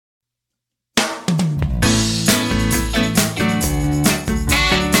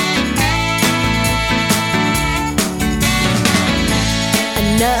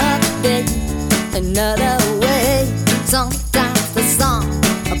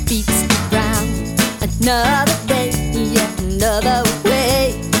beats the ground. Another day, yet another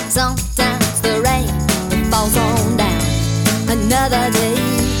way. Sometimes the rain it falls on down. Another day,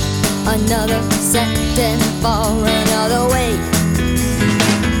 another setting for another way.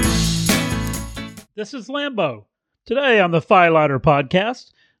 This is Lambo. Today on the Firelighter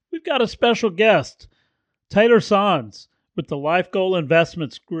podcast, we've got a special guest, Taylor Sands, with the Life Goal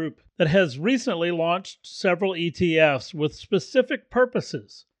Investments Group that has recently launched several ETFs with specific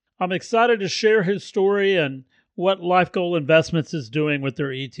purposes. I'm excited to share his story and what Life Goal Investments is doing with their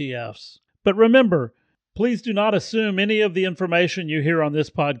ETFs. But remember, please do not assume any of the information you hear on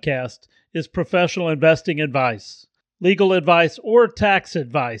this podcast is professional investing advice, legal advice, or tax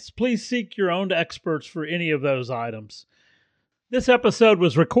advice. Please seek your own experts for any of those items. This episode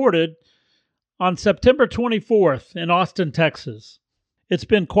was recorded on September 24th in Austin, Texas. It's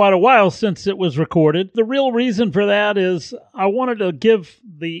been quite a while since it was recorded. The real reason for that is I wanted to give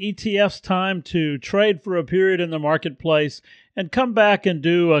the ETFs time to trade for a period in the marketplace and come back and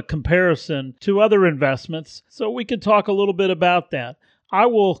do a comparison to other investments so we could talk a little bit about that. I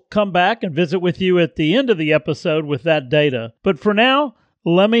will come back and visit with you at the end of the episode with that data. But for now,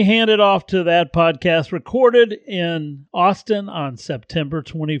 let me hand it off to that podcast recorded in Austin on September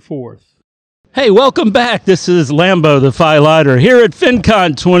 24th. Hey, welcome back. This is Lambo, the Firelighter, here at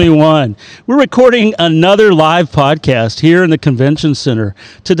FinCon 21. We're recording another live podcast here in the Convention Center.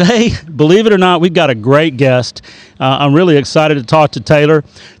 Today, believe it or not, we've got a great guest. I'm really excited to talk to Taylor.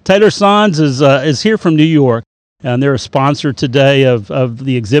 Taylor Sands is here from New York, and they're a sponsor today of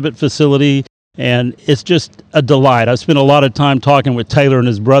the exhibit facility, and it's just a delight. I spent a lot of time talking with Taylor and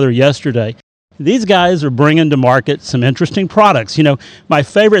his brother yesterday. These guys are bringing to market some interesting products. You know, my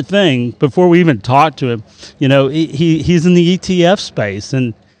favorite thing, before we even talk to him, you know, he's in the ETF space,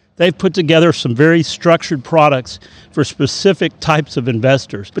 and they've put together some very structured products for specific types of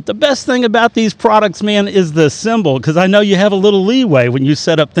investors. But the best thing about these products, man, is the symbol, because I know you have a little leeway when you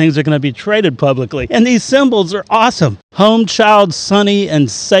set up things that are going to be traded publicly. And these symbols are awesome. Home, Child, Sunny,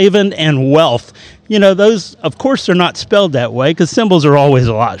 and Saving, and Wealth. You know, those, of course, they're not spelled that way because symbols are always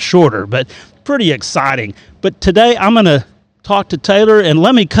a lot shorter, but pretty exciting. But today I'm going to talk to Taylor, and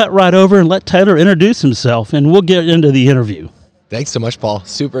let me cut right over and let Taylor introduce himself, and we'll get into the interview. Thanks so much, Paul.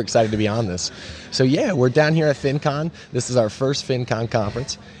 Super excited to be on this. So yeah, we're down here at FinCon. This is our first FinCon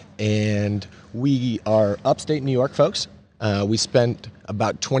conference, and we are upstate New York folks. We spent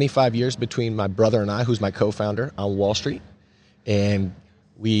about 25 years between my brother and I, who's my co-founder, on Wall Street, and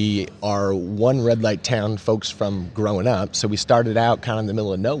we are one red light town folks from growing up. So we started out kind of in the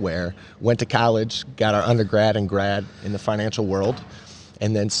middle of nowhere, went to college, got our undergrad and grad in the financial world,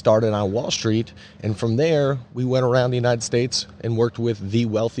 and then started on Wall Street. And from there, we went around the United States and worked with the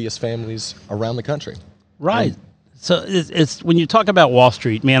wealthiest families around the country. Right. So it's when you talk about Wall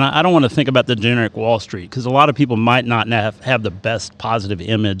Street, man, I don't want to think about the generic Wall Street, because a lot of people might not have the best positive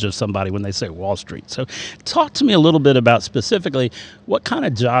image of somebody when they say Wall Street. So talk to me a little bit about specifically what kind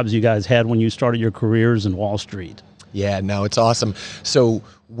of jobs you guys had when you started your careers in Wall Street. Yeah, no, it's awesome. So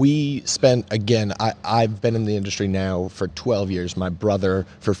we spent, again, I've been in the industry now for 12 years, my brother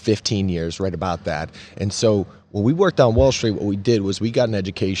for 15 years, right about that. And so when we worked on Wall Street, what we did was we got an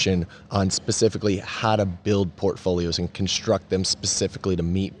education on specifically how to build portfolios and construct them specifically to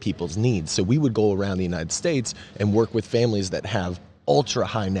meet people's needs. So we would go around the United States and work with families that have ultra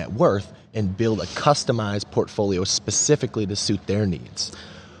high net worth and build a customized portfolio specifically to suit their needs.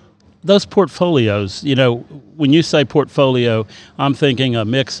 Those portfolios, you know, when you say portfolio, I'm thinking a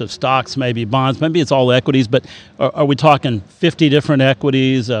mix of stocks, maybe bonds, maybe it's all equities, but are we talking 50 different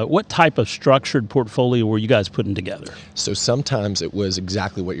equities? What type of structured portfolio were you guys putting together? So sometimes it was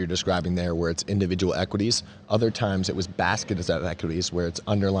exactly what you're describing there, where it's individual equities. Other times it was baskets of equities, where it's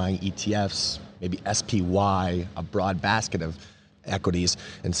underlying ETFs, maybe SPY, a broad basket of equities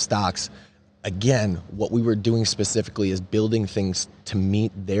and stocks. Again, what we were doing specifically is building things to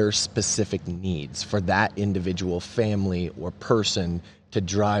meet their specific needs for that individual family or person to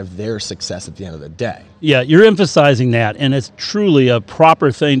drive their success at the end of the day. Yeah, you're emphasizing that, and it's truly a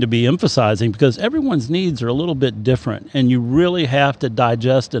proper thing to be emphasizing because everyone's needs are a little bit different, and you really have to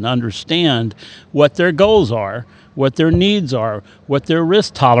digest and understand what their goals are, what their needs are, what their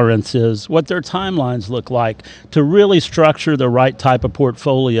risk tolerance is, what their timelines look like to really structure the right type of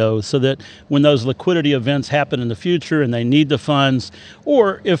portfolio so that when those liquidity events happen in the future and they need the funds,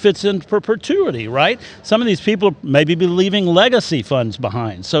 or if it's in perpetuity, right? Some of these people maybe be leaving legacy funds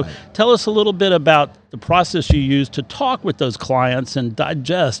behind. So tell us a little bit about the process you use to talk with those clients and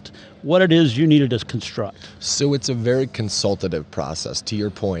digest what it is you needed to construct? So it's a very consultative process. To your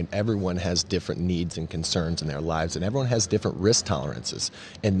point, everyone has different needs and concerns in their lives, and everyone has different risk tolerances.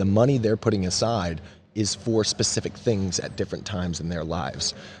 And the money they're putting aside is for specific things at different times in their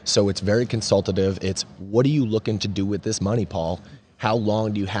lives. So it's very consultative. It's, what are you looking to do with this money, Paul? How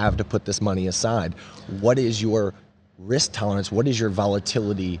long do you have to put this money aside? What is your risk tolerance? What is your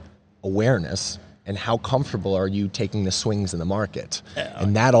volatility awareness? And how comfortable are you taking the swings in the market?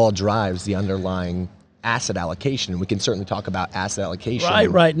 And that all drives the underlying asset allocation. We can certainly talk about asset allocation.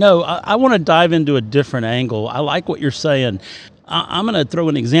 Right. No, I want to dive into a different angle. I like what you're saying. I'm going to throw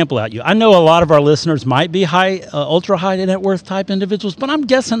an example at you. I know a lot of our listeners might be ultra high net worth type individuals, but I'm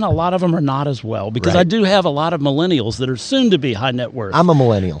guessing a lot of them are not as well, because I do have a lot of millennials that are soon to be high net worth. I'm a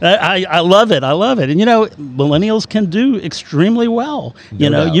millennial. I love it. And millennials can do extremely well.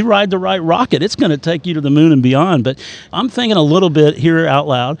 No doubt. You ride the right rocket, it's going to take you to the moon and beyond. But I'm thinking a little bit here out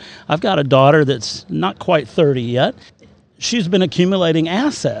loud. I've got a daughter that's not quite 30 yet. She's been accumulating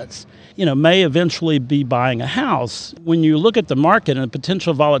assets. May eventually be buying a house. When you look at the market and the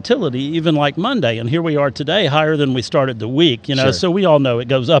potential volatility, even like Monday, and here we are today, higher than we started the week, Sure. So we all know it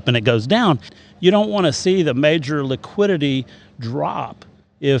goes up and it goes down. You don't want to see the major liquidity drop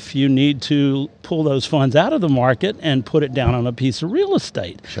if you need to pull those funds out of the market and put it down on a piece of real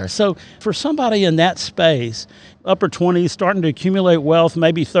estate. Sure. So for somebody in that space, upper 20s, starting to accumulate wealth,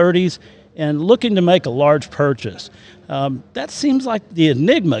 maybe 30s, and looking to make a large purchase, that seems like the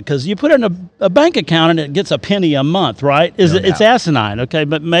enigma, because you put it in a bank account and it gets a penny a month, right? It's asinine, okay?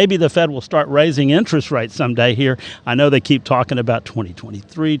 But maybe the Fed will start raising interest rates someday here. I know they keep talking about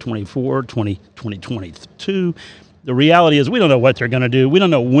 2023, 24, 2022. The reality is we don't know what they're going to do. We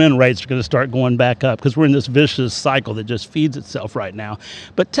don't know when rates are going to start going back up, because we're in this vicious cycle that just feeds itself right now.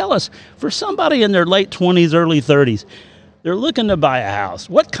 But tell us, for somebody in their late 20s, early 30s, they're looking to buy a house,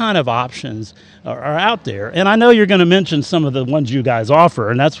 what kind of options are out there? And I know you're going to mention some of the ones you guys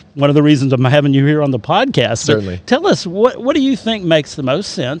offer, and that's one of the reasons I'm having you here on the podcast. Certainly. But tell us, what do you think makes the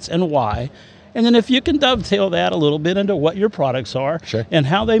most sense and why? And then if you can dovetail that a little bit into what your products are Sure. and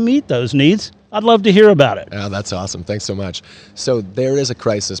how they meet those needs, I'd love to hear about it. Oh, that's awesome. Thanks so much. So there is a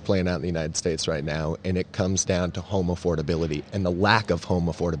crisis playing out in the United States right now, and it comes down to home affordability and the lack of home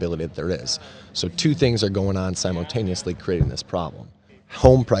affordability that there is. So two things are going on simultaneously creating this problem.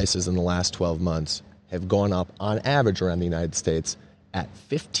 Home prices in the last 12 months have gone up on average around the United States at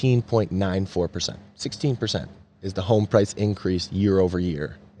 15.94%. 16% is the home price increase year over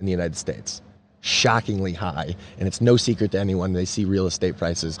year in the United States. Shockingly high, and it's no secret to anyone. They see real estate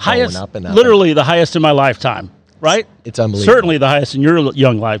prices going up and up. Literally the highest in my lifetime, right? It's unbelievable. Certainly the highest in your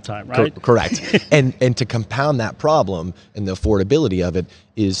young lifetime, right? Correct. and to compound that problem and the affordability of it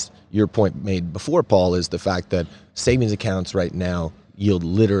is your point made before, Paul, is the fact that savings accounts right now yield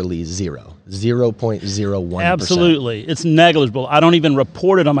literally 0.01%. Absolutely. It's negligible. I don't even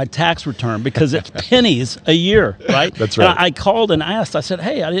report it on my tax return because it's pennies a year, right? That's right. And I called and asked, I said,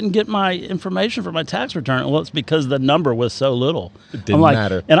 hey, I didn't get my information for my tax return. Well, it's because the number was so little. It didn't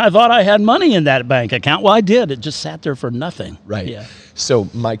matter. And I thought I had money in that bank account. Well, I did. It just sat there for nothing. Right. Yeah. So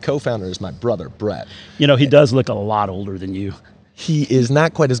my co-founder is my brother, Brett. He does look a lot older than you. He is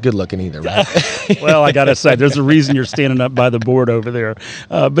not quite as good looking either, right? Well, I got to say, there's a reason you're standing up by the board over there.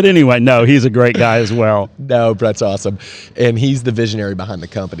 But anyway, no, he's a great guy as well. No, Brett's awesome. And he's the visionary behind the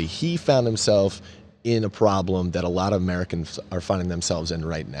company. He found himself in a problem that a lot of Americans are finding themselves in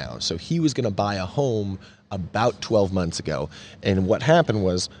right now. So he was going to buy a home about 12 months ago. And what happened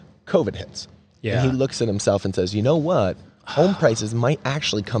was COVID hits. Yeah. And he looks at himself and says, you know what? Home prices might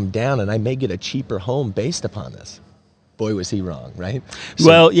actually come down and I may get a cheaper home based upon this. Boy, was he wrong, right? So,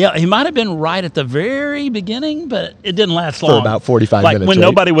 well, yeah, he might have been right at the very beginning, but it didn't last long. For about 45 minutes, when right?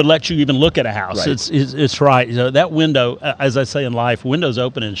 nobody would let you even look at a house. Right. It's right. So that window, as I say in life, windows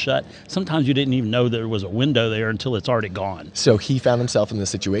open and shut. Sometimes you didn't even know there was a window there until it's already gone. So he found himself in the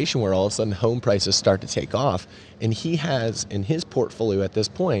situation where all of a sudden home prices start to take off, and he has in his portfolio at this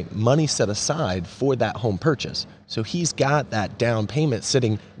point money set aside for that home purchase. So he's got that down payment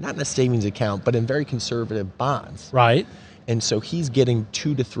sitting not in a savings account, but in very conservative bonds. Right. And so he's getting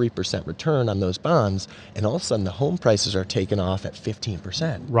 2 to 3% return on those bonds, and all of a sudden the home prices are taking off at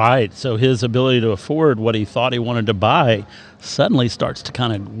 15%. Right. So his ability to afford what he thought he wanted to buy suddenly starts to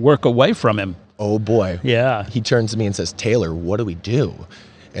kind of work away from him. Oh boy. Yeah. He turns to me and says, Taylor, what do we do?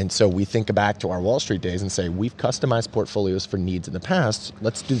 And so we think back to our Wall Street days and say, we've customized portfolios for needs in the past.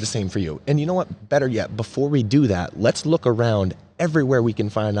 Let's do the same for you. And you know what? Better yet, before we do that, let's look around everywhere we can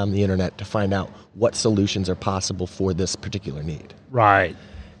find on the internet to find out what solutions are possible for this particular need. Right.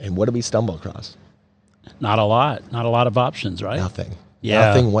 And what did we stumble across? Not a lot of options, right? Nothing. Yeah.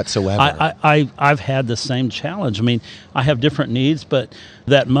 Nothing whatsoever. I've had the same challenge. I mean, I have different needs, but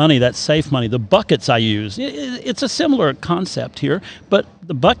that money, that safe money, the buckets I use, it's a similar concept here, but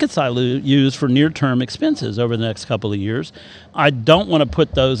the buckets I use for near-term expenses over the next couple of years, I don't want to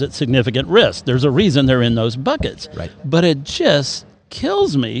put those at significant risk. There's a reason they're in those buckets. Right. But it just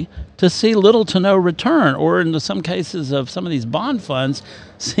kills me to see little to no return, or in some cases of some of these bond funds,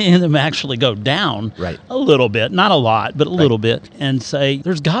 seeing them actually go down Right. a little bit, not a lot, but a little bit, and say,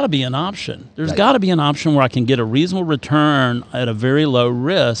 there's got to be an option. There's got to be an option where I can get a reasonable return at a very low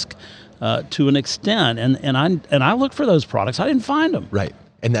risk to an extent. And I look for those products. I didn't find them. Right.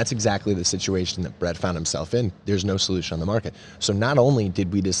 And that's exactly the situation that Brett found himself in. There's no solution on the market. So not only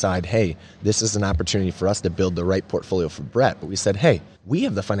did we decide, hey, this is an opportunity for us to build the right portfolio for Brett, but we said, hey, we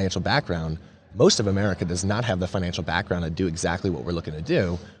have the financial background. Most of America does not have the financial background to do exactly what we're looking to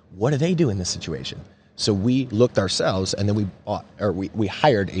do. What do they do in this situation? So we looked ourselves, and then we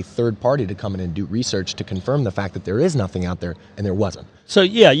hired a third party to come in and do research to confirm the fact that there is nothing out there, and there wasn't. So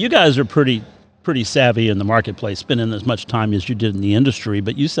yeah, you guys are pretty savvy in the marketplace, spending as much time as you did in the industry,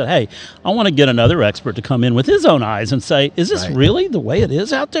 but you said, hey, I want to get another expert to come in with his own eyes and say, is this really the way it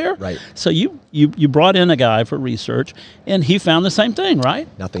is out there? Right. So you brought in a guy for research, and he found the same thing, right?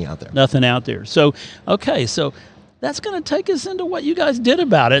 Nothing out there. Nothing out there. So, okay, so that's going to take us into what you guys did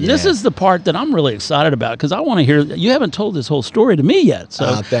about it. And this is the part that I'm really excited about, because I want to hear, you haven't told this whole story to me yet.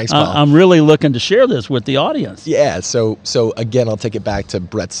 So thanks, Paul. I'm really looking to share this with the audience. Yeah, so again, I'll take it back to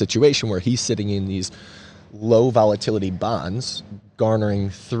Brett's situation where he's sitting in these low volatility bonds, garnering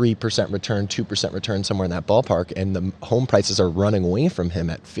 3% return, 2% return, somewhere in that ballpark, and the home prices are running away from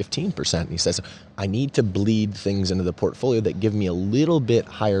him at 15%. And he says, I need to bleed things into the portfolio that give me a little bit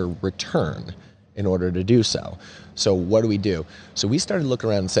higher return in order to do so. So what do? So we started looking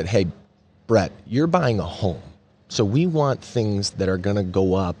around and said, hey, Brett, you're buying a home. So we want things that are going to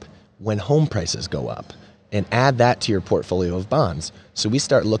go up when home prices go up, and add that to your portfolio of bonds. So we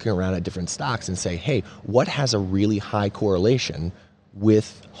start looking around at different stocks and say, hey, what has a really high correlation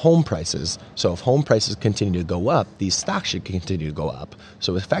with home prices? So if home prices continue to go up, these stocks should continue to go up.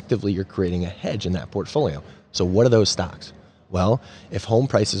 So effectively, you're creating a hedge in that portfolio. So what are those stocks? Well, if home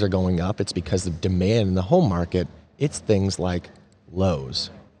prices are going up, it's because of demand in the home market. It's things like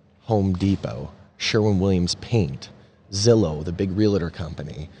Lowe's, Home Depot, Sherwin-Williams Paint, Zillow, the big realtor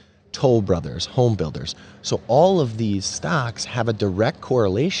company, Toll Brothers, home builders. So all of these stocks have a direct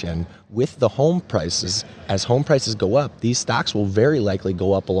correlation with the home prices. As home prices go up, these stocks will very likely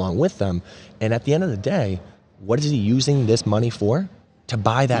go up along with them. And at the end of the day, what is he using this money for? To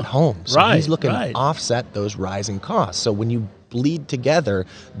buy that home. So he's looking to offset those rising costs. So when you bleed together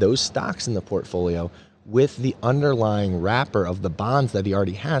those stocks in the portfolio with the underlying wrapper of the bonds that he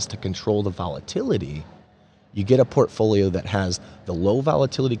already has to control the volatility, you get a portfolio that has the low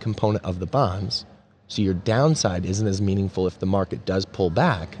volatility component of the bonds, so your downside isn't as meaningful if the market does pull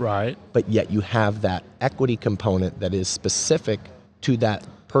back. Right. But yet you have that equity component that is specific to that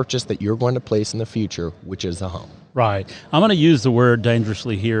purchase that you're going to place in the future, which is a home. Right. I'm going to use the word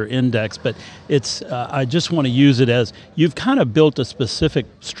dangerously here, index, but it's. I just want to use it as you've kind of built a specific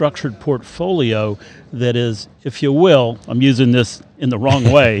structured portfolio that is, if you will, I'm using this in the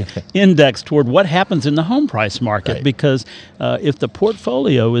wrong way, indexed toward what happens in the home price market. Right. Because if the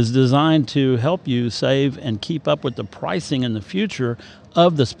portfolio is designed to help you save and keep up with the pricing in the future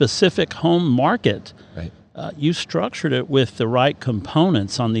of the specific home market, Right. You structured it with the right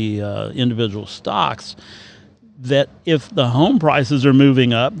components on the individual stocks, that if the home prices are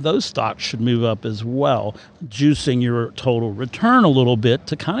moving up, those stocks should move up as well, juicing your total return a little bit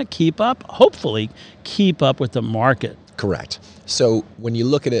to kind of keep up, hopefully keep up with the market. Correct. So when you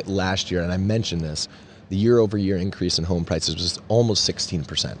look at it last year, and I mentioned this, the year-over-year increase in home prices was almost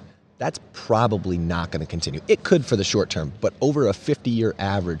 16%. That's probably not going to continue. It could for the short term, but over a 50-year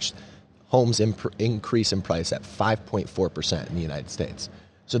average, homes increase in price at 5.4% in the United States.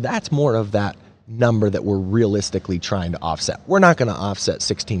 So that's more of that number that we're realistically trying to offset. We're not going to offset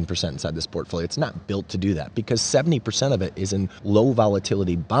 16% inside this portfolio. It's not built to do that because 70% of it is in low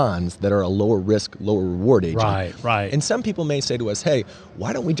volatility bonds that are a lower risk, lower reward agent. Right. And some people may say to us, hey,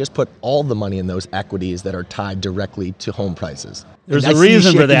 why don't we just put all the money in those equities that are tied directly to home prices? There's a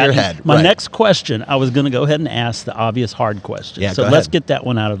reason for that. Your head. My next question, I was going to go ahead and ask the obvious hard question. Yeah, so let's get that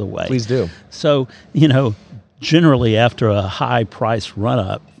one out of the way. Please do. So, generally after a high price run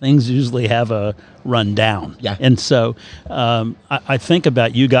up, things usually have a run down. Yeah. And so I think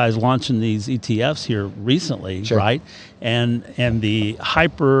about you guys launching these ETFs here recently, Sure. right? And the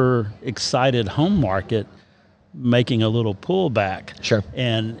hyper excited home market making a little pullback. Sure.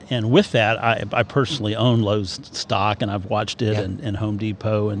 And with that, I personally own Lowe's stock, and I've watched it in Home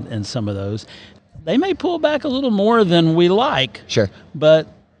Depot and some of those. They may pull back a little more than we like. Sure. But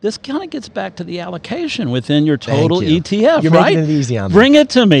this kind of gets back to the allocation within your total Thank you. ETF, You're right? making it easy on me. Bring it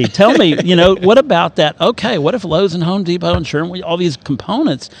to me. Tell me, what about that? Okay, what if Lowe's and Home Depot and Sherwin, all these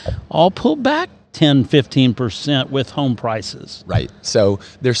components all pull back 10, 15% with home prices? Right. So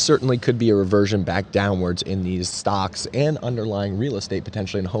there certainly could be a reversion back downwards in these stocks and underlying real estate,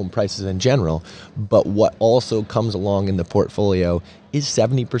 potentially in home prices in general. But what also comes along in the portfolio is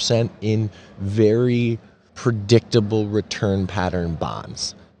 70% in very predictable return pattern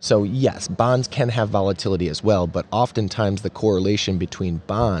bonds. So yes, bonds can have volatility as well, but oftentimes the correlation between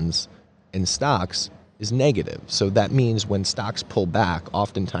bonds and stocks is negative. So that means when stocks pull back,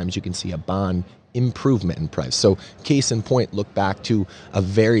 oftentimes you can see a bond improvement in price. So case in point, look back to a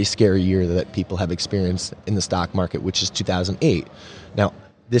very scary year that people have experienced in the stock market, which is 2008. Now,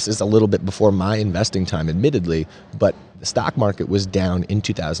 this is a little bit before my investing time, admittedly, but the stock market was down in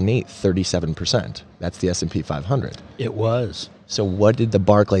 2008, 37%. That's the S&P 500. It was. So what did the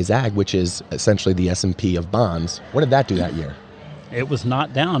Barclays Agg, which is essentially the S&P of bonds, what did that do that year? It was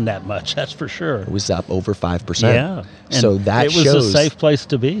not down that much, that's for sure. It was up over 5%. Yeah. So that it was shows a safe place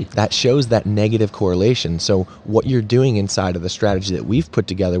to be. That shows that negative correlation. So what you're doing inside of the strategy that we've put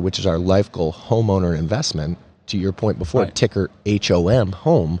together, which is our Life Goal Homeowner Investment, to your point before, Right. ticker HOM,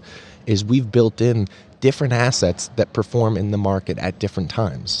 home, is we've built in different assets that perform in the market at different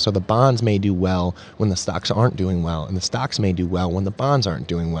times. So the bonds may do well when the stocks aren't doing well, and the stocks may do well when the bonds aren't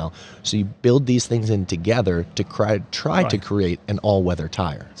doing well. So you build these things in together to try to create an all-weather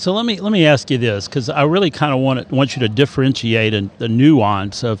tire. So let me ask you this, because I really kind of want you to differentiate the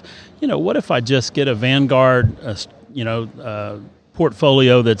nuance of, what if I just get a Vanguard,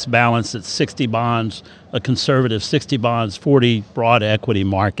 portfolio that's balanced at 60 bonds, a conservative 60 bonds, 40 broad equity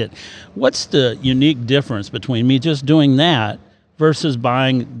market. What's the unique difference between me just doing that versus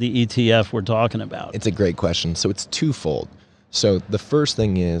buying the ETF we're talking about? It's a great question. So it's twofold. So the first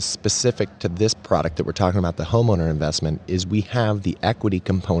thing is specific to this product that we're talking about, the homeowner investment, is we have the equity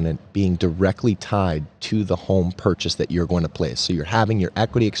component being directly tied to the home purchase that you're going to place. So you're having your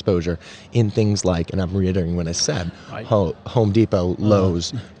equity exposure in things like, and I'm reiterating what I said, Right. Home Depot,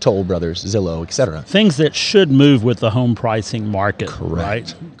 Lowe's, Toll Brothers, Zillow, etc. Things that should move with the home pricing market,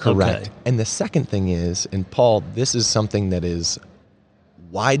 Correct. right? Correct. Okay. And the second thing is, and Paul, this is something that is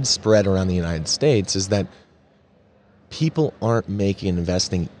widespread around the United States, is that people aren't making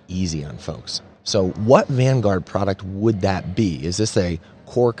investing easy on folks. So what Vanguard product would that be? Is this a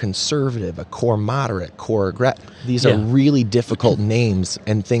core conservative, a core moderate, core aggressive? These are really difficult names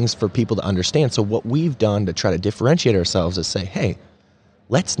and things for people to understand. So what we've done to try to differentiate ourselves is say, hey,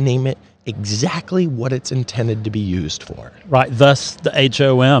 let's name it exactly what it's intended to be used for. Right. Thus the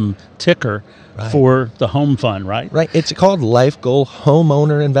HOM ticker for the home fund, right? Right. It's called Life Goal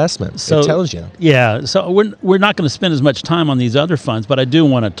Homeowner Investment. So, it tells you. Yeah. So we're not going to spend as much time on these other funds, but I do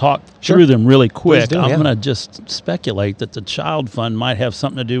want to talk through them really quick. do, I'm yeah. going to just speculate that the child fund might have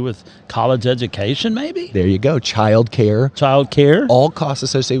something to do with college education, maybe? There you go. Child care. Child care? All costs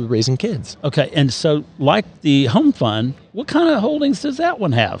associated with raising kids. Okay. And so like the home fund, what kind of holdings does that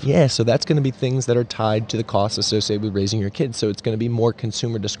one have? Yeah, so that's going to be things that are tied to the costs associated with raising your kids. So it's going to be more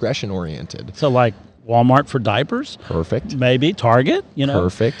consumer discretion oriented. So like Walmart for diapers? Perfect. Maybe Target,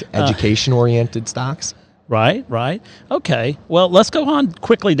 Perfect. Education oriented stocks. Right. Okay. Well, let's go on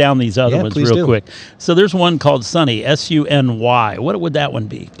quickly down these other ones please real do. quick. So there's one called Sunny, SUNY. What would that one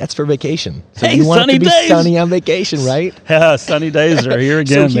be? That's for vacation. So Hey, you want sunny it to be days. sunny on vacation, right? Yeah, sunny days are here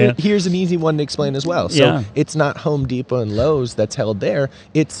again, So man. here's an easy one to explain as well. So Yeah. it's not Home Depot and Lowe's that's held there.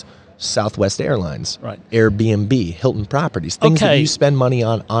 It's Southwest Airlines, Right. Airbnb, Hilton Properties, things that Okay. you spend money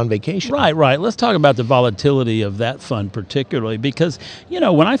on vacation. Right. Let's talk about the volatility of that fund particularly because,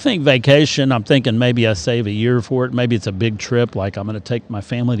 when I think vacation, I'm thinking maybe I save a year for it. Maybe it's a big trip, like I'm going to take my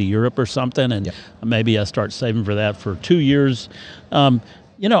family to Europe or something, and maybe I start saving for that for 2 years. I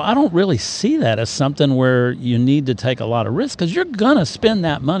don't really see that as something where you need to take a lot of risk because you're going to spend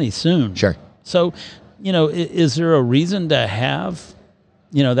that money soon. Sure. So, is there a reason to have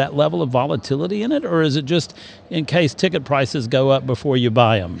that level of volatility in it, or is it just in case ticket prices go up before you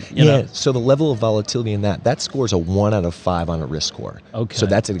buy them? So the level of volatility in that scores a 1 out of 5 on a risk score. Okay. So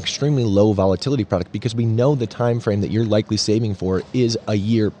that's an extremely low volatility product because we know the time frame that you're likely saving for is a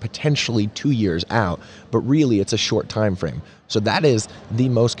year, potentially 2 years out, but really it's a short time frame. So that is the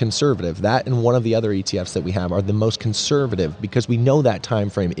most conservative. That and one of the other ETFs that we have are the most conservative because we know that time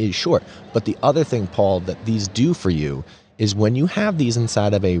frame is short. But the other thing, Paul, that these do for you is when you have these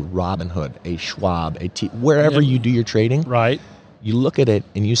inside of a Robinhood, a Schwab, wherever you do your trading, Right. you look at it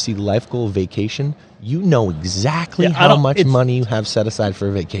and you see Life Goal Vacation, you know exactly how much money you have set aside for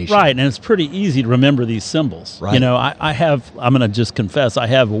a vacation. Right, and it's pretty easy to remember these symbols. Right. You know, I'm going to just confess, I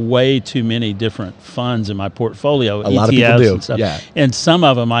have way too many different funds in my portfolio. A lot of people do, yeah. And some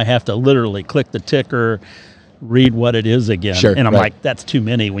of them I have to literally click the ticker, read what it is again. Sure, and I'm right. like, that's too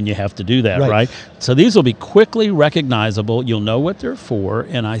many when you have to do that, Right. right? So these will be quickly recognizable. You'll know what they're for.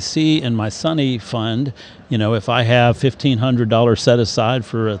 And I see in my Sunny fund, you know, if I have $1,500 set aside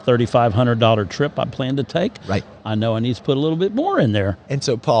for a $3,500 trip I plan to take, Right. I know I need to put a little bit more in there. And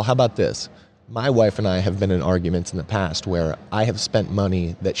so, Paul, how about this? My wife and I have been in arguments in the past where I have spent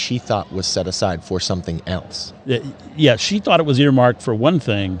money that she thought was set aside for something else. Yeah, she thought it was earmarked for one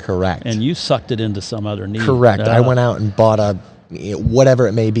thing. Correct. And you sucked it into some other need. Correct. I went out and bought whatever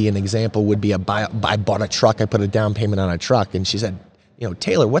it may be. An example would be I bought a truck. I put a down payment on a truck. And she said, you know,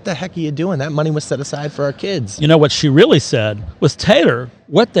 Taylor, what the heck are you doing? That money was set aside for our kids. You know, what she really said was, Taylor,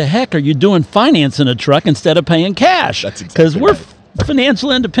 what the heck are you doing financing a truck instead of paying cash? That's exactly Because we're right.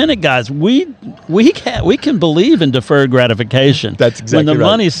 financial independent guys. We can believe in deferred gratification. That's exactly when the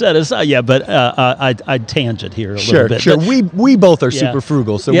right. money's set aside. Yeah, but I tangent here a little bit. Sure. But, We both are Yeah. super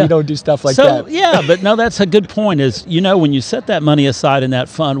frugal, so Yeah. we don't do stuff like so, that. Yeah, but no, that's a good point. Is, you know, when you set that money aside in that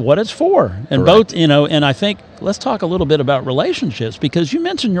fund, what it's for, and Correct. both, you know, and I think let's talk a little bit about relationships, because you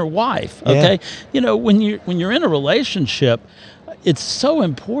mentioned your wife. Okay, you know, when you're in a relationship, it's so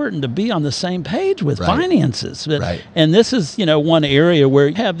important to be on the same page with Right. finances. Right. And this is, you know, one area where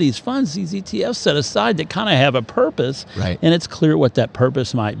you have these funds, these ETFs set aside that kind of have a purpose. Right. And it's clear what that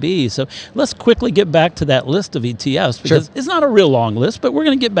purpose might be. So let's quickly get back to that list of ETFs, because it's not a real long list, but we're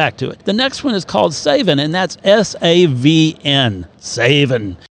going to get back to it. The next one is called Savin, and that's SAVN.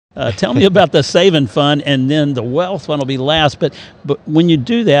 Savin. Tell me about the Savin fund, and then the wealth one will be last. But when you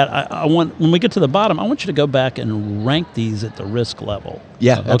do that, I want, when we get to the bottom, I want you to go back and rank these at the risk level.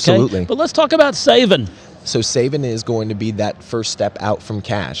 Yeah, Okay? absolutely. But let's talk about Savin. So Savin is going to be that first step out from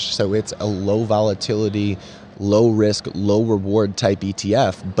cash. So it's a low volatility, low risk, low reward type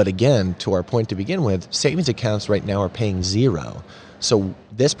ETF. But again, to our point to begin with, savings accounts right now are paying 0. So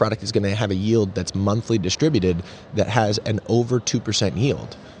this product is going to have a yield that's monthly distributed that has an over 2%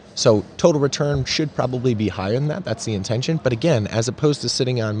 yield. So total return should probably be higher than that. That's the intention. But again, as opposed to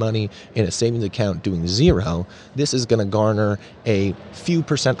sitting on money in a savings account doing 0, this is going to garner a few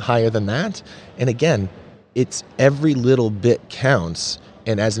percent higher than that. And again, it's every little bit counts.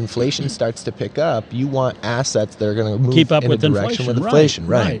 And as inflation starts to pick up, you want assets that are going to move Keep up in with a direction inflation. with inflation.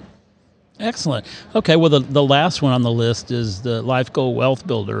 Right. Excellent. Okay, well, the last one on the list is the Life Goal Wealth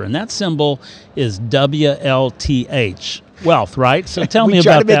Builder, and that symbol is WLTH. Wealth, right? So tell me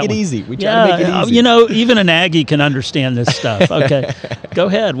about that. We try to make it easy. We try to make it easy. You know, even an Aggie can understand this stuff. Okay, go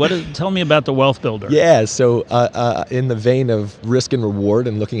ahead. Tell me about the Wealth Builder. Yeah, so in the vein of risk and reward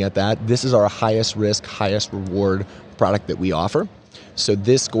and looking at that, this is our highest risk, highest reward product that we offer. So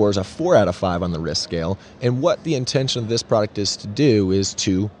this scores a 4 out of 5 on the risk scale. And what the intention of this product is to do is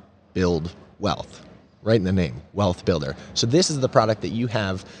to build wealth. Right in the name, Wealth Builder. So this is the product that you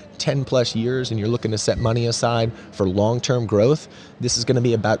have 10 plus years and you're looking to set money aside for long-term growth. This is going to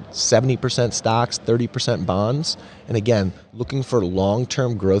be about 70% stocks, 30% bonds. And again, looking for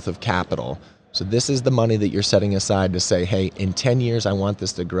long-term growth of capital. So this is the money that you're setting aside to say, hey, in 10 years, I want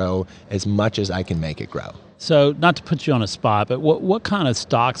this to grow as much as I can make it grow. So not to put you on a spot, but what kind of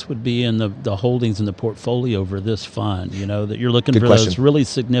stocks would be in the holdings in the portfolio for this fund, you know, that you're looking Good for question. those really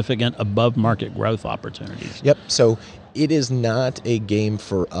significant above market growth opportunities? Yep. So it is not a game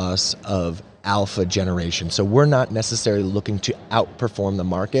for us of alpha generation. So we're not necessarily looking to outperform the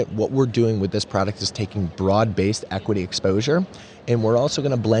market. What we're doing with this product is taking broad-based equity exposure, and we're also going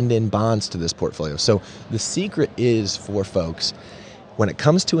to blend in bonds to this portfolio. So the secret is for folks, when it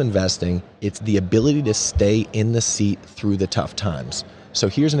comes to investing, it's the ability to stay in the seat through the tough times. So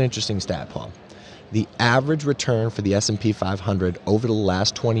here's an interesting stat, Paul. The average return for the S&P 500 over the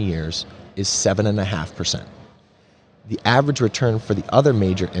last 20 years is 7.5%. The average return for the other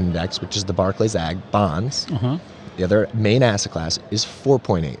major index, which is the Barclays Ag bonds, the other main asset class, is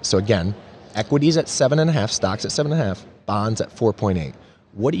 4.8. So again, equities at 7.5, stocks at 7.5, bonds at 4.8.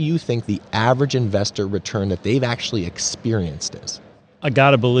 What do you think the average investor return that they've actually experienced is? I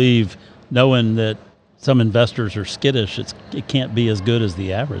got to believe, knowing that some investors are skittish, it can't be as good as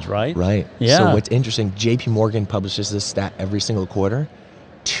the average, right? Right. Yeah. So what's interesting, JP Morgan publishes this stat every single quarter.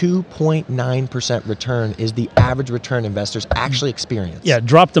 2.9% return is the average return investors actually experience. Yeah,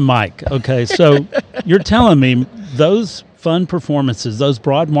 drop the mic. Okay, so you're telling me those fund performances, those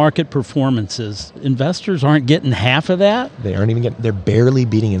broad market performances, investors aren't getting half of that? They aren't even they're barely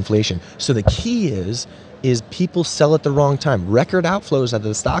beating inflation. So the key is people sell at the wrong time. Record outflows out of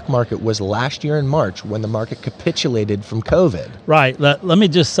the stock market was last year in March when the market capitulated from COVID. Right. Let me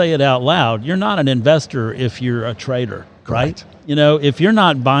just say it out loud. You're not an investor if you're a trader, right? Correct. You know, if you're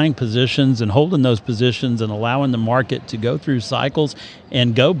not buying positions and holding those positions and allowing the market to go through cycles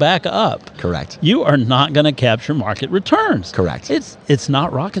and go back up, Correct. you are not going to capture market returns. Correct. It's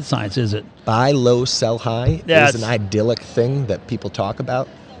not rocket science, is it? Buy low, sell high is an idyllic thing that people talk about.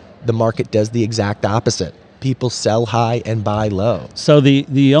 The market does the exact opposite. People sell high and buy low. So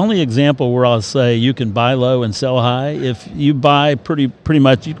the only example where I'll say you can buy low and sell high, if you buy pretty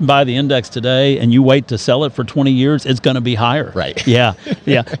much, you can buy the index today and you wait to sell it for 20 years, it's going to be higher. Right. Yeah.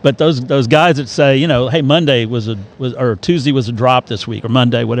 But those guys that say, you know, hey, Monday or Tuesday was a drop this week, or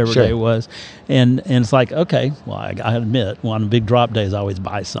Monday, whatever Sure. day it was, and it's like, okay, well, I admit, well, on big drop days, I always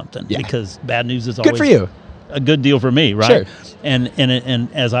buy something because bad news is always Good for you. a good deal for me, right? Sure. And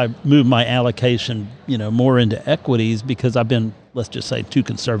as I move my allocation, you know, more into equities, because I've been, let's just say, too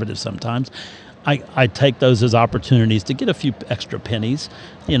conservative sometimes, I take those as opportunities to get a few extra pennies,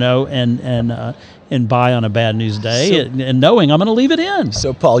 you know, and buy on a bad news day, and knowing I'm going to leave it in.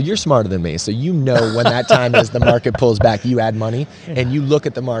 So, Paul, you're smarter than me. So you know when that time is the market pulls back, you add money, and you look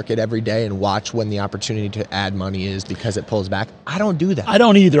at the market every day and watch when the opportunity to add money is because it pulls back. I don't do that. I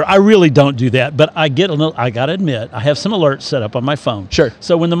don't either. I really don't do that. But I got to admit, I have some alerts set up on my phone. Sure.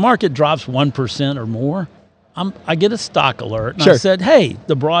 So when the market drops 1% or more, I get a stock alert. And Sure. I said, hey,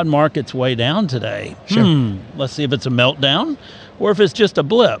 the broad market's way down today. Sure. Let's see if it's a meltdown or if it's just a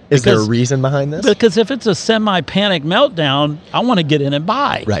blip. Is there a reason behind this? Because if it's a semi-panic meltdown, I want to get in and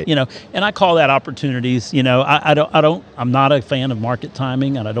buy. Right. You know, and I call that opportunities. You know, I'm not a fan of market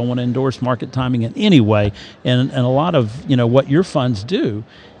timing, and I don't want to endorse market timing in any way. And a lot of, you know, what your funds do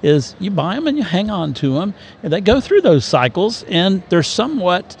is you buy them and you hang on to them, and they go through those cycles, and they're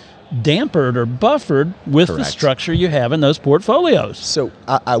somewhat dampered or buffered with the Correct. structure you have in those portfolios. So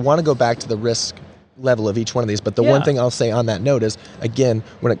I want to go back to the risk level of each one of these, but the one thing I'll say on that note is, again,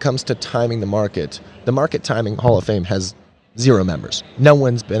 when it comes to timing the market timing Hall of Fame has 0 members. No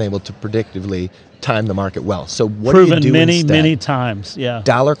one's been able to predictively time the market well. So what Proven do you do many, instead? many times. Yeah.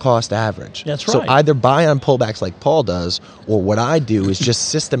 Dollar cost average. That's So right. either buy on pullbacks like Paul does, or what I do is just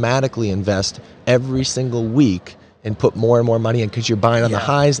systematically invest every single week and put more and more money in, because you're buying on the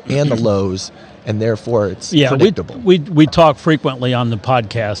highs and the lows, and therefore it's predictable. We talk frequently on the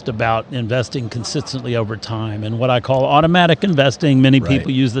podcast about investing consistently over time and what I call automatic investing. Many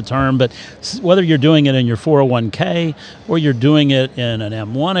people use the term, but whether you're doing it in your 401k or you're doing it in an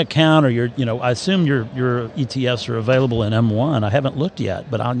M1 account, or I assume your ETFs are available in M1. I haven't looked yet,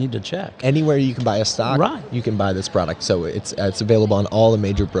 but I'll need to check. Anywhere you can buy a stock, you can buy this product. So it's available on all the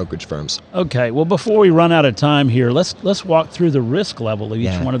major brokerage firms. Okay, well, before we run out of time here, let's walk through the risk level of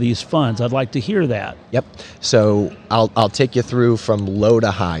each one of these funds. I'd like to hear that. Yep. So I'll take you through from low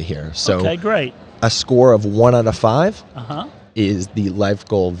to high here. So okay, great. A score of 1 out of 5 Uh-huh. is the Life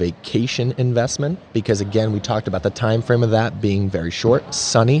Goal Vacation Investment, because again, we talked about the time frame of that being very short.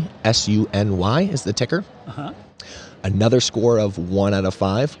 Sunny, SUNY is the ticker. Uh-huh. Another score of 1 out of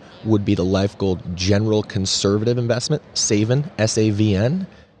 5 would be the Life Goal General Conservative Investment, SAVN, SAVN,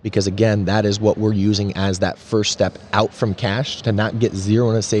 because again, that is what we're using as that first step out from cash, to not get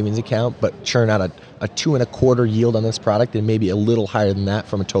 0 in a savings account, but churn out a 2.25% yield on this product, and maybe a little higher than that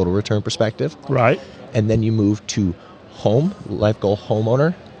from a total return perspective. Right. And then you move to Home, Life Goal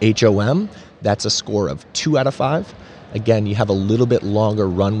Homeowner, HOM. That's a score of 2 out of 5. Again, you have a little bit longer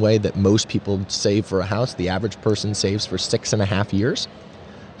runway that most people save for a house. The average person saves for 6.5 years.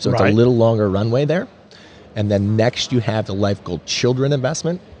 So it's a little longer runway there. And then next you have the Life Goal Children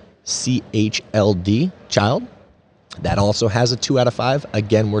Investment, CHLD, Child. That also has a 2 out of 5.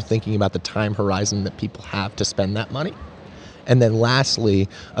 Again, we're thinking about the time horizon that people have to spend that money. And then lastly,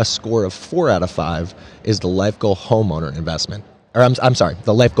 a score of 4 out of 5 is the Life Goal Homeowner Investment. Or I'm sorry,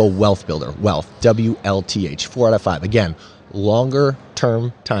 the Life Goal Wealth Builder, Wealth, WLTH, 4 out of 5. Again, longer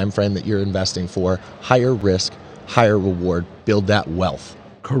term time frame that you're investing for, higher risk, higher reward, build that wealth.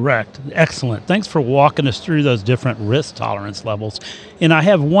 Correct. Excellent. Thanks for walking us through those different risk tolerance levels. And I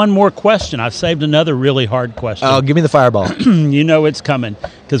have one more question. I've saved another really hard question. Oh, give me the fireball. You know it's coming.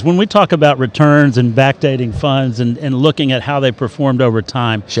 Because when we talk about returns and backdating funds and looking at how they performed over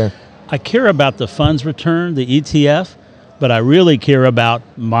time, Sure. I care about the fund's return, the ETF, but I really care about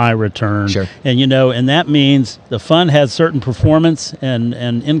my return. Sure. And and that means the fund has certain performance and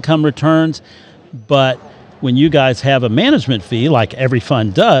income returns, but when you guys have a management fee, like every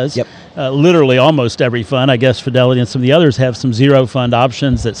fund does, Yep. Literally almost every fund, I guess Fidelity and some of the others have some zero fund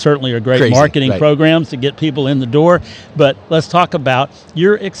options that certainly are great Crazy, marketing right. programs to get people in the door. But let's talk about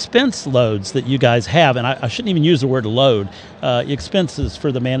your expense loads that you guys have. And I shouldn't even use the word load, expenses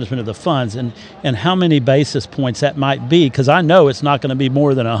for the management of the funds, and how many basis points that might be, because I know it's not going to be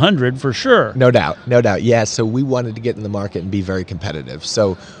more than 100 for sure. No doubt. Yeah, so we wanted to get in the market and be very competitive.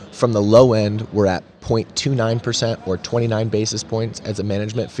 So from the low end, we're at 0.29% or 29 basis points as a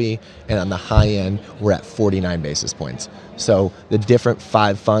management fee, and on the high end, we're at 49 basis points. So the different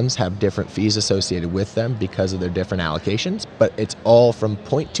 5 funds have different fees associated with them because of their different allocations, but it's all from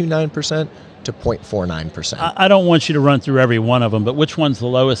 0.29% to 0.49%. I don't want you to run through every one of them, but which one's the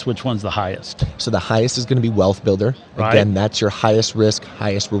lowest, which one's the highest? So the highest is going to be Wealth Builder. Right. Again, that's your highest risk,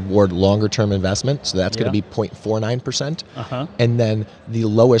 highest reward, longer term investment. So that's going to Yeah. be 0.49%. Uh-huh. And then the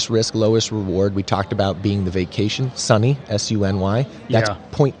lowest risk, lowest reward, we talked about being the Vacation, Sunny, SUNY. That's Yeah.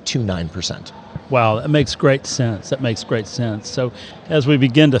 0.29%. Wow, that makes great sense. So as we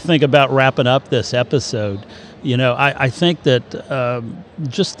begin to think about wrapping up this episode, I think that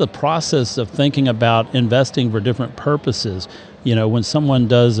just the process of thinking about investing for different purposes, when someone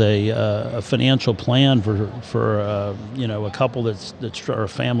does a financial plan for a couple that's or a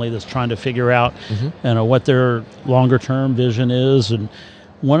family that's trying to figure out what their longer term vision is, and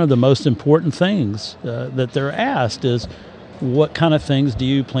one of the most important things that they're asked is, what kind of things do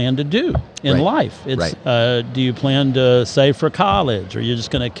you plan to do in Right. life? It's Right. do you plan to save for college? Or are you just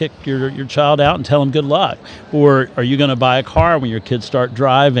going to kick your child out and tell them good luck? Or are you going to buy a car when your kids start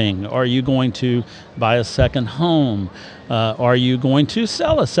driving? Are you going to buy a second home? Are you going to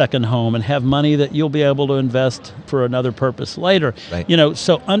sell a second home and have money that you'll be able to invest for another purpose later? Right.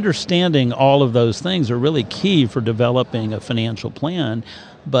 So understanding all of those things are really key for developing a financial plan.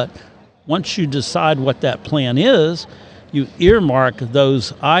 But once you decide what that plan is, you earmark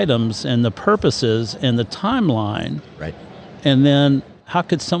those items and the purposes and the timeline, Right. and then how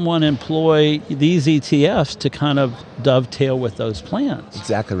could someone employ these ETFs to kind of dovetail with those plans?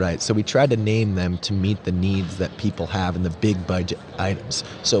 Exactly right. So we tried to name them to meet the needs that people have in the big budget items.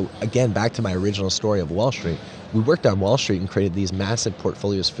 So again, back to my original story of Wall Street, we worked on Wall Street and created these massive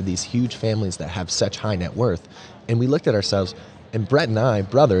portfolios for these huge families that have such high net worth. And we looked at ourselves, and Brett and I,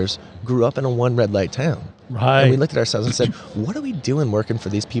 brothers, grew up in a one red light town. Right. And we looked at ourselves and said, what are we doing working for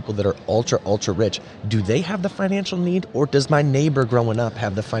these people that are ultra, ultra rich? Do they have the financial need, or does my neighbor growing up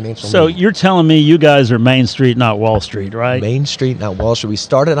have the financial So need? you're telling me you guys are Main Street, not Wall Street, right? Main Street, not Wall Street. We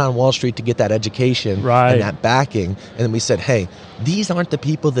started on Wall Street to get that education Right. and that backing. And then we said, hey, these aren't the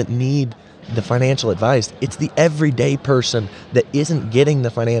people that need the financial advice. It's the everyday person that isn't getting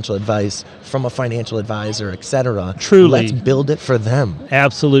the financial advice from a financial advisor, et cetera. Truly. Let's build it for them.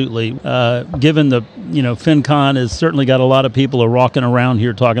 Absolutely. Given the, FinCon has certainly got a lot of people are walking around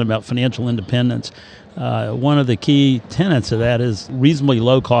here talking about financial independence. One of the key tenets of that is reasonably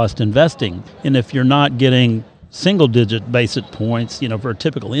low-cost investing. And if you're not getting single-digit basis points, for a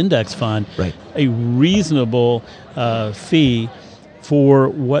typical index fund, Right. a reasonable fee for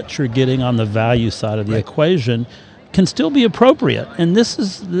what you're getting on the value side of the Right. equation can still be appropriate. And this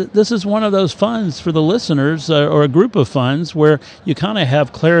is one of those funds for the listeners, or a group of funds where you kind of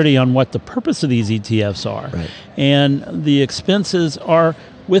have clarity on what the purpose of these ETFs are. Right. And the expenses are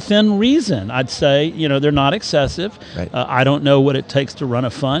within reason. I'd say, they're not excessive. Right. I don't know what it takes to run a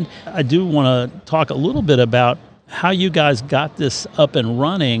fund. I do want to talk a little bit about how you guys got this up and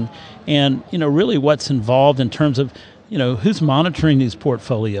running, and, really what's involved in terms of, who's monitoring these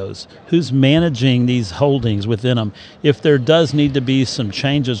portfolios, who's managing these holdings within them. If there does need to be some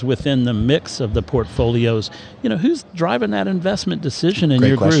changes within the mix of the portfolios, who's driving that investment decision in Great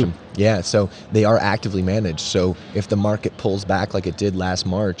your question. group? Yeah, so they are actively managed. So if the market pulls back like it did last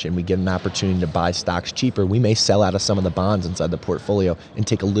March and we get an opportunity to buy stocks cheaper, we may sell out of some of the bonds inside the portfolio and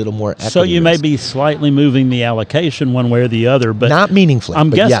take a little more equity So you may risk. be slightly moving the allocation one way or the other, but Not meaningfully, I'm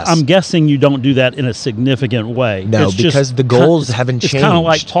but yes. I'm guessing you don't do that in a significant way. No, It's because just the goals haven't It's kind of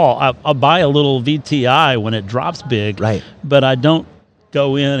like changed. Paul. I'll buy a little VTI when it drops big, Right. but I don't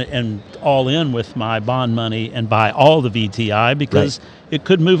go in and all in with my bond money and buy all the VTI because it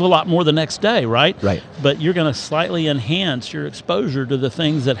could move a lot more the next day, right? Right. But you're going to slightly enhance your exposure to the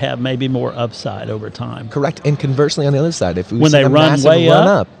things that have maybe more upside over time. Correct. And conversely, on the other side, if we When see they a run massive way run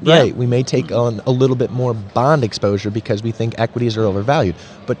up, up, yeah. right, we may take on a little bit more bond exposure because we think equities are overvalued.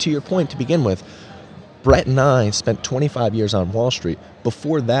 But to your point, to begin with, Brett and I spent 25 years on Wall Street.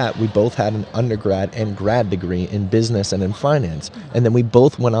 Before that, we both had an undergrad and grad degree in business and in finance. And then we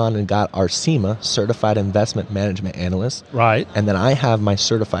both went on and got our CIMA, Certified Investment Management Analyst. Right. And then I have my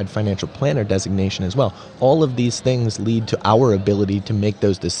Certified Financial Planner designation as well. All of these things lead to our ability to make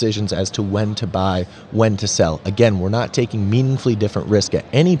those decisions as to when to buy, when to sell. Again, we're not taking meaningfully different risk at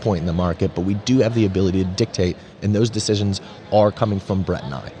any point in the market, but we do have the ability to dictate, and those decisions are coming from Brett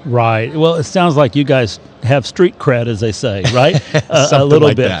and I. Right. Well, it sounds like you guys have street cred, as they say, right? A Something little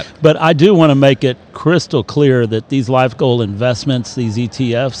like bit. that. But I do want to make it crystal clear that these life goal investments, these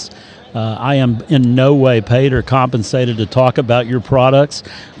ETFs, I am in no way paid or compensated to talk about your products.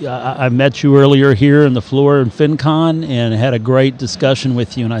 I met you earlier here in the floor in FinCon and had a great discussion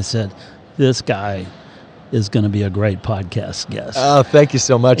with you, and I said, this guy is going to be a great podcast guest. Oh, thank you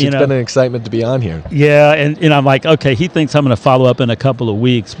so much. It's been an excitement to be on here. Yeah, and I'm like, okay, he thinks I'm going to follow up in a couple of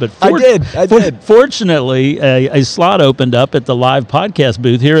weeks. But I did. Fortunately, a slot opened up at the live podcast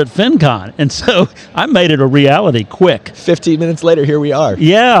booth here at FinCon, and so I made it a reality quick. 15 minutes later, here we are.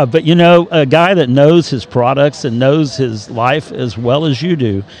 Yeah, but a guy that knows his products and knows his life as well as you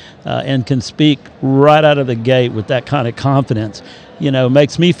do, and can speak right out of the gate with that kind of confidence,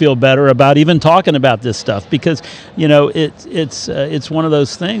 makes me feel better about even talking about this stuff, because it's one of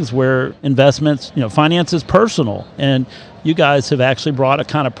those things where investments, finance is personal, and you guys have actually brought a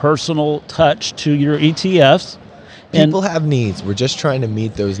kind of personal touch to your ETFs. People have needs. We're just trying to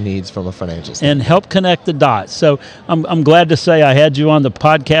meet those needs from a financial standpoint. And help connect the dots. So I'm glad to say I had you on the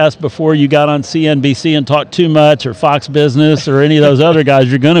podcast before you got on CNBC and talked too much, or Fox Business, or any of those other guys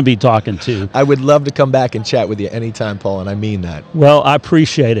you're going to be talking to. I would love to come back and chat with you anytime, Paul, and I mean that. Well, I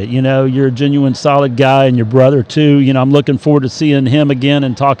appreciate it. You're a genuine, solid guy, and your brother too. I'm looking forward to seeing him again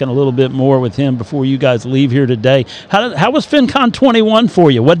and talking a little bit more with him before you guys leave here today. How was FinCon 21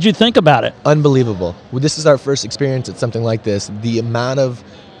 for you? What did you think about it? Unbelievable. Well, this is our first experience at something like this. The amount of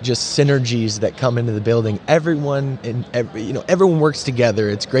just synergies that come into the building, everyone works together.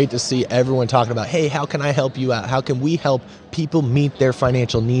 It's great to see everyone talking about, hey, how can I help you out? How can we help people meet their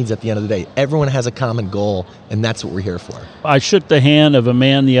financial needs at the end of the day? Everyone has a common goal, and that's what we're here for. I shook the hand of a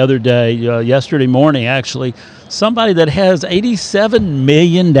man the other day, yesterday morning actually, somebody that has 87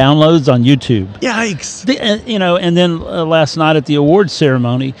 million downloads on YouTube. Yikes! And then last night at the awards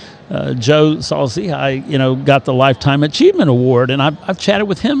ceremony, Joe Saul-Sehy, got the Lifetime Achievement Award, and I've chatted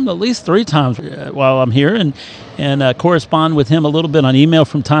with him at least 3 times while I'm here, and correspond with him a little bit on email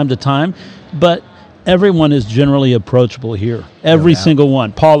from time to time. But everyone is generally approachable here. Every single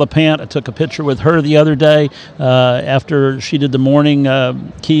one. Paula Pant, I took a picture with her the other day after she did the morning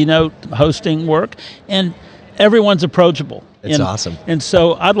keynote hosting work, and everyone's approachable. It's awesome. And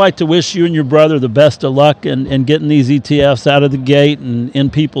so I'd like to wish you and your brother the best of luck in getting these ETFs out of the gate and in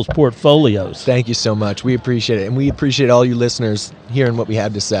people's portfolios. Thank you so much. We appreciate it. And we appreciate all you listeners hearing what we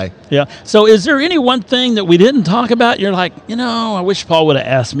have to say. Yeah. So is there any one thing that we didn't talk about? You're like, I wish Paul would have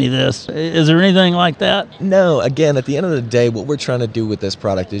asked me this. Is there anything like that? No. Again, at the end of the day, what we're trying to do with this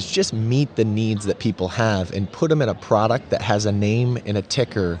product is just meet the needs that people have and put them in a product that has a name and a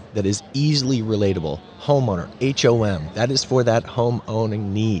ticker that is easily relatable. Homeowner, HOM. That is for that home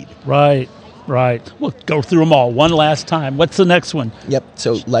owning need. Right. We'll go through them all one last time. What's the next one? Yep.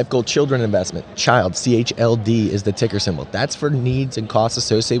 So Life Goal Children Investment. Child, CHLD, is the ticker symbol. That's for needs and costs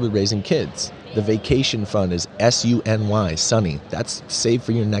associated with raising kids. The Vacation Fund is SUNY, Sunny. That's save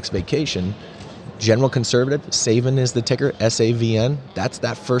for your next vacation. General Conservative, Savin is the ticker, SAVN. That's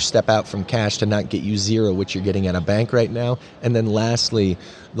that first step out from cash to not get you zero, which you're getting at a bank right now. And then lastly,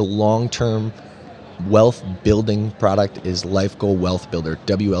 the long-term wealth building product is Life Goal Wealth Builder,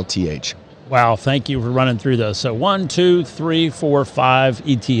 WLTH. Wow, thank you for running through those. So 1, 2, 3, 4, 5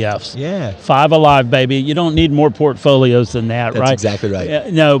 ETFs. Yeah. 5 alive, baby. You don't need more portfolios than that, right? That's exactly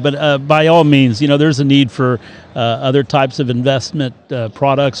right. No, but by all means, there's a need for other types of investment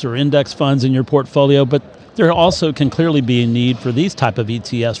products or index funds in your portfolio, but there also can clearly be a need for these type of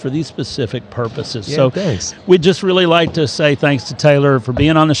ETFs for these specific purposes. Yeah, so thanks. We'd just really like to say thanks to Taylor for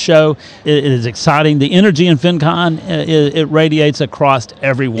being on the show. It is exciting. The energy in FinCon, it radiates across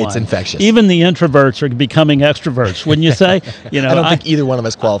everyone. It's infectious. Even the introverts are becoming extroverts, wouldn't you say? I don't think either one of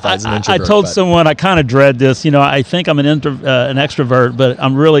us qualifies as an introvert. I told someone I kind of dread this. I think I'm an extrovert, but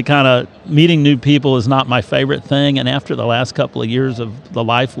I'm really kind of meeting new people is not my favorite thing. And after the last couple of years of the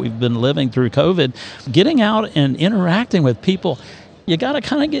life we've been living through COVID, getting out and interacting with people, you got to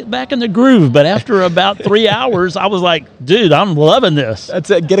kind of get back in the groove. But after about 3 hours, I was like, dude, I'm loving this. That's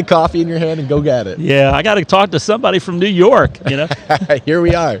it. Get a coffee in your hand and go get it. Yeah, I got to talk to somebody from New York, Here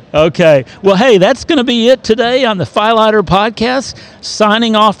we are. Okay. Well, hey, that's going to be it today on the Firelighter Podcast.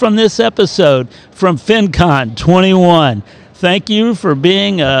 Signing off from this episode from FinCon 21. Thank you for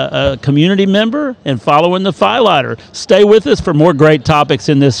being a community member and following the Firelighter. Stay with us for more great topics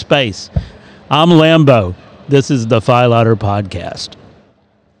in this space. I'm Lambo. This is the Firelighter Podcast.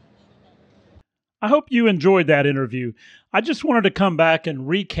 I hope you enjoyed that interview. I just wanted to come back and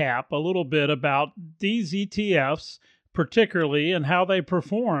recap a little bit about these ETFs, particularly, and how they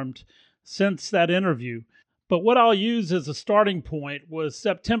performed since that interview. But what I'll use as a starting point was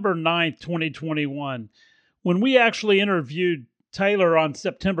September 9th, 2021. When we actually interviewed Taylor on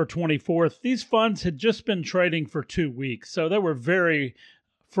September 24th, these funds had just been trading for 2 weeks, so they were very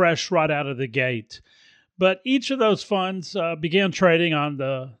fresh right out of the gate. But each of those funds began trading on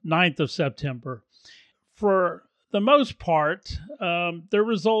the 9th of September. For the most part, their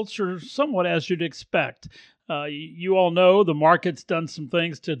results are somewhat as you'd expect. You all know the market's done some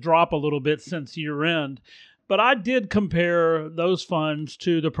things to drop a little bit since year end. But I did compare those funds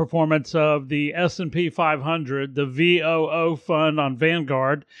to the performance of the S&P 500, the VOO fund on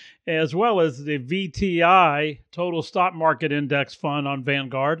Vanguard, as well as the VTI, Total Stock Market Index fund on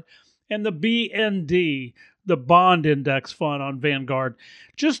Vanguard, and the BND, the Bond Index fund on Vanguard,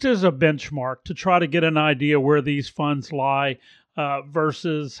 just as a benchmark to try to get an idea where these funds lie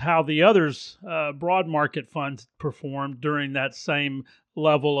versus how the others, broad market funds, performed during that same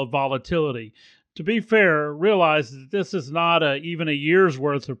level of volatility. To be fair, realize that this is not even a year's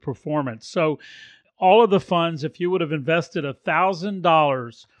worth of performance. So all of the funds, if you would have invested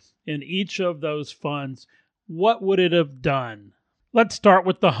 $1,000 in each of those funds, what would it have done? Let's start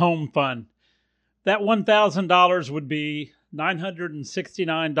with the home fund. That $1,000 would be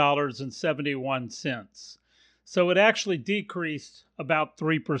 $969.71. So it actually decreased about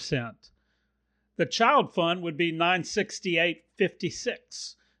 3%. The child fund would be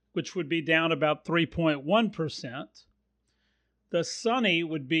 $968.56, which would be down about 3.1%. The Sunny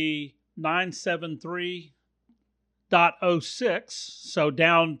would be $973.06, so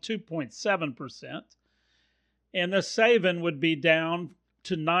down 2.7%. And the Savin would be down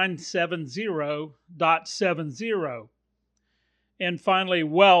to $970.70. And finally,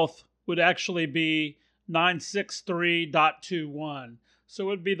 Wealth would actually be $963.21. So it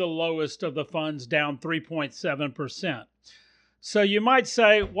would be the lowest of the funds, down 3.7%. So you might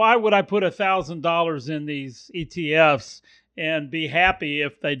say, why would I put $1,000 in these ETFs and be happy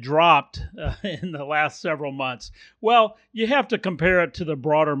if they dropped in the last several months? Well, you have to compare it to the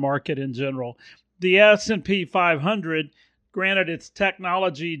broader market in general. The S&P 500, granted it's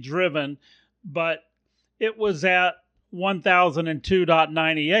technology driven, but it was at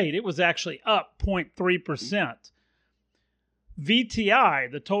 1,002.98. It was actually up 0.3%. VTI,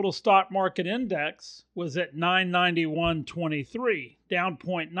 the total stock market index, was at 991.23, down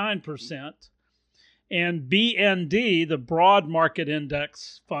 0.9%. And BND, the broad market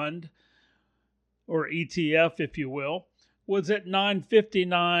index fund, or ETF, if you will, was at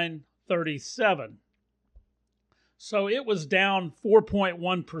 959.37. So it was down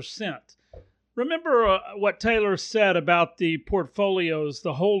 4.1%. Remember what Taylor said about the portfolios,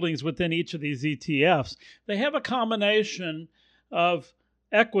 the holdings within each of these ETFs. They have a combination of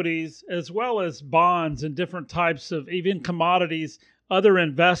equities as well as bonds and different types of even commodities, other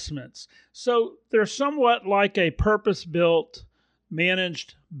investments. So they're somewhat like a purpose-built,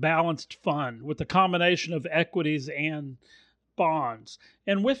 managed, balanced fund with a combination of equities and bonds.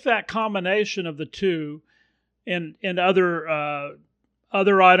 And with that combination of the two and other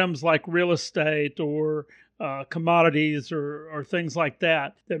items like real estate or commodities or things like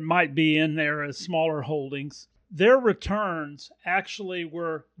that might be in there as smaller holdings, their returns actually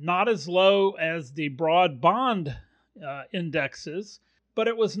were not as low as the broad bond indexes, but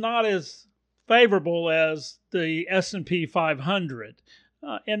it was not as favorable as the S&P 500.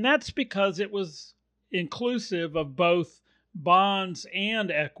 And that's because it was inclusive of both bonds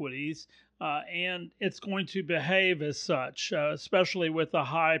and equities, and it's going to behave as such, especially with a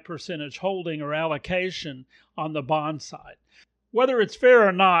high percentage holding or allocation on the bond side. Whether it's fair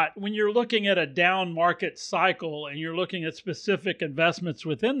or not, when you're looking at a down market cycle and you're looking at specific investments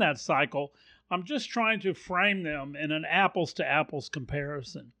within that cycle, I'm just trying to frame them in an apples to apples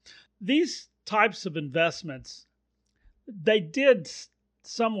comparison. These types of investments, they did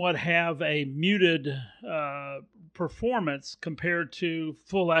somewhat have a muted performance compared to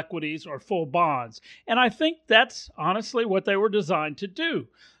full equities or full bonds. And I think that's honestly what they were designed to do.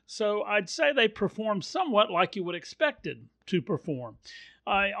 So I'd say they performed somewhat like you would expected. to perform.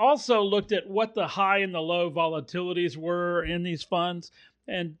 I also looked at what the high and the low volatilities were in these funds,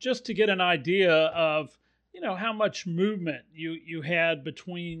 and just to get an idea of, how much movement you had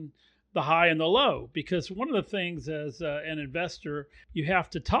between the high and the low, because one of the things as an investor you have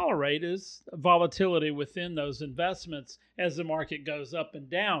to tolerate is volatility within those investments as the market goes up and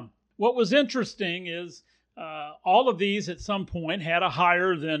down. What was interesting is all of these at some point had a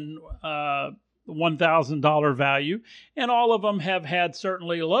higher than $1,000 value, and all of them have had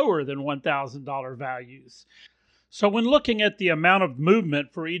certainly lower than $1,000 values. So when looking at the amount of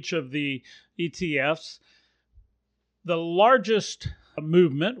movement for each of the ETFs, the largest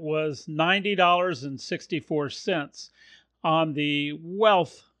movement was $90.64 on the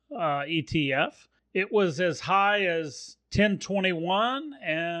Wealth ETF. It was as high as $10.21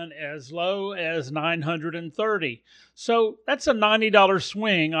 and as low as $930. So that's a $90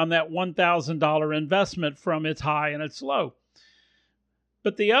 swing on that $1,000 investment from its high and its low.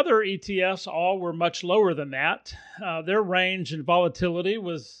 But the other ETFs all were much lower than that. Their range and volatility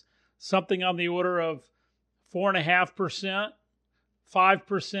was something on the order of 4.5%,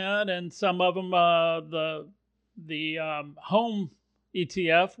 5%, and some of them, the home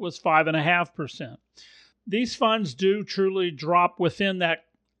ETF was 5.5%. These funds do truly drop within that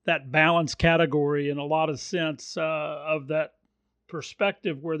balance category in a lot of sense of that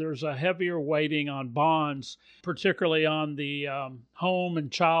perspective, where there's a heavier weighting on bonds, particularly on the home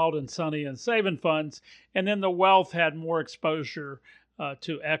and child and Sunny and saving funds. And then the wealth had more exposure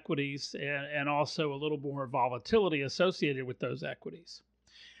to equities and also a little more volatility associated with those equities.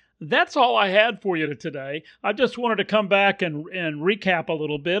 That's all I had for you today. I just wanted to come back and recap a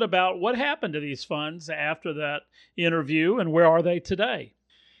little bit about what happened to these funds after that interview and where are they today.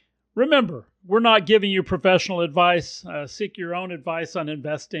 Remember, we're not giving you professional advice. Seek your own advice on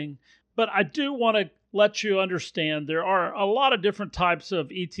investing. But I do want to let you understand there are a lot of different types of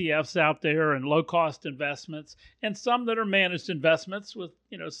ETFs out there and low-cost investments, and some that are managed investments with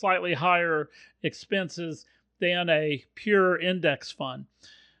slightly higher expenses than a pure index fund.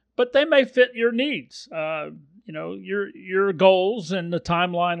 But they may fit your needs, your goals and the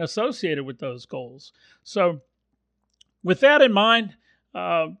timeline associated with those goals. So with that in mind,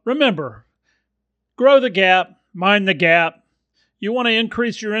 remember, grow the gap, mind the gap. You want to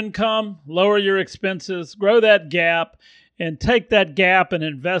increase your income, lower your expenses, grow that gap, and take that gap and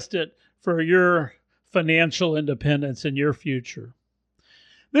invest it for your financial independence in your future.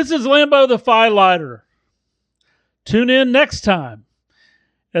 This is Lambo the Firelighter. Tune in next time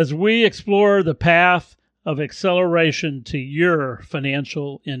as we explore the path of acceleration to your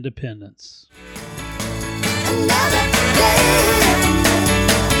financial independence. Another day.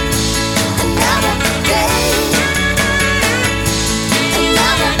 Another day.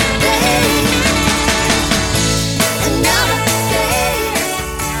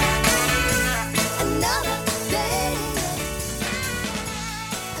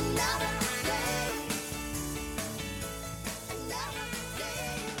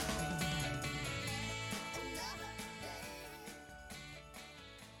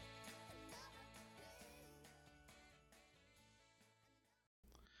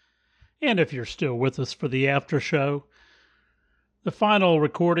 And if you're still with us for the after show, the final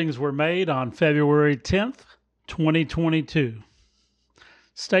recordings were made on February 10th, 2022.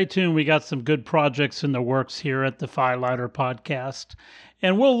 Stay tuned. We got some good projects in the works here at the Firelighter Podcast,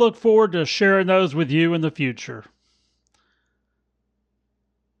 and we'll look forward to sharing those with you in the future.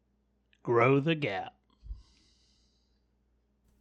 Grow the gap.